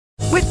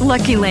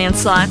Lucky Land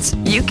Slots,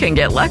 you can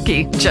get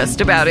lucky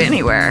just about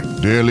anywhere.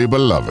 Dearly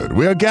beloved,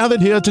 we are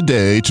gathered here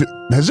today to...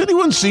 Has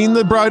anyone seen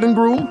the bride and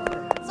groom?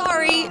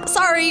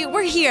 Sorry,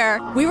 we're here.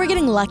 We were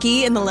getting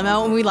lucky in the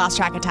limo and we lost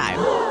track of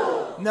time.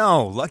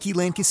 No, Lucky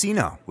Land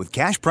Casino, with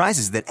cash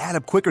prizes that add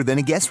up quicker than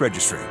a guest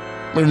registry.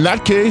 In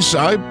that case,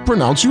 I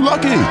pronounce you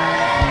lucky.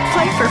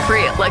 Play for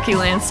free at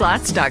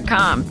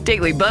LuckyLandSlots.com.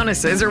 Daily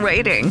bonuses are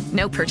waiting.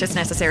 No purchase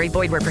necessary.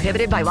 Void where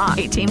prohibited by law.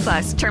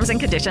 18+. Terms and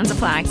conditions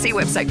apply. See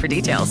website for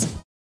details.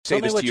 Tell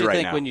me what you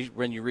think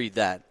when you read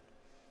that.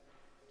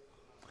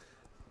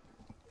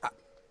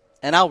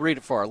 And I'll read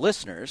it for our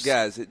listeners.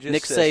 Guys, it just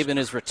Nick says, Saban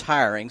is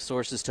retiring,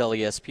 sources tell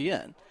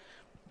ESPN.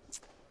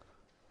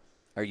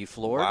 Are you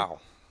floored?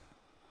 Wow.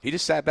 He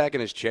just sat back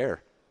in his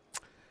chair.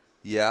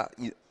 Yeah,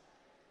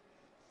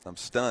 I'm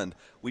stunned.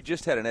 We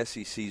just had an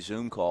SEC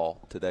Zoom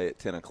call today at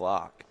 10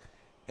 o'clock,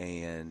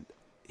 and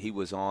he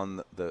was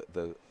on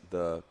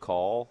the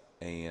call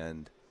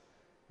and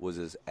was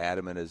as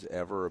adamant as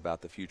ever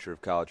about the future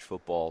of college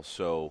football.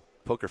 So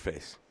poker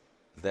face.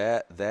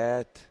 That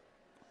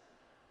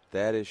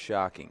is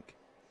shocking.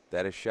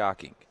 That is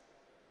shocking.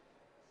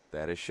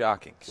 That is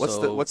shocking.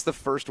 What's the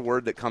first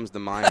word that comes to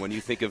mind when you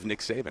think of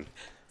Nick Saban?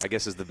 I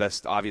guess is the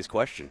best obvious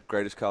question.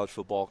 Greatest college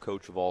football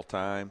coach of all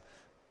time.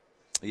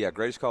 Yeah,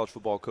 greatest college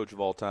football coach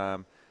of all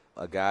time.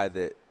 A guy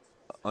that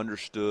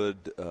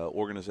understood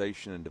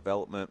organization and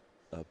development.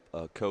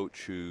 A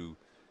coach who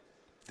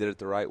did it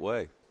the right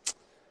way.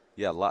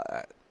 Yeah,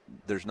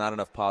 there's not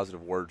enough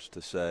positive words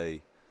to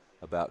say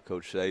about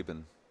Coach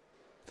Saban.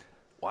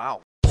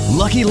 Wow.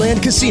 Lucky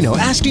Land Casino,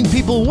 asking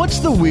people, what's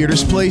the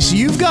weirdest place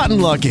you've gotten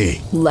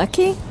lucky?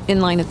 Lucky?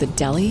 In line at the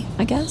deli,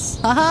 I guess?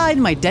 Aha,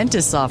 in my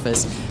dentist's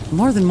office.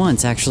 More than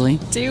once, actually.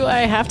 Do I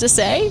have to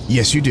say?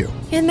 Yes, you do.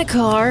 In the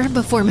car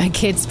before my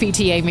kids'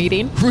 PTA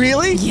meeting.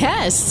 Really?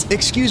 Yes.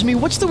 Excuse me,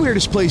 what's the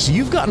weirdest place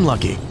you've gotten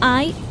lucky?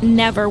 I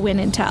never win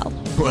and tell.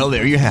 Well,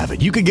 there you have it.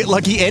 You can get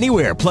lucky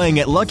anywhere, playing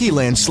at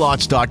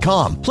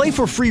LuckyLandSlots.com. Play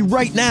for free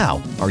right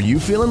now. Are you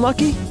feeling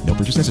lucky? No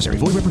purchase necessary.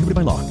 Void where prohibited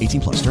by law.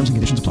 18+. Terms and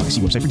conditions apply.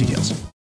 See website for details.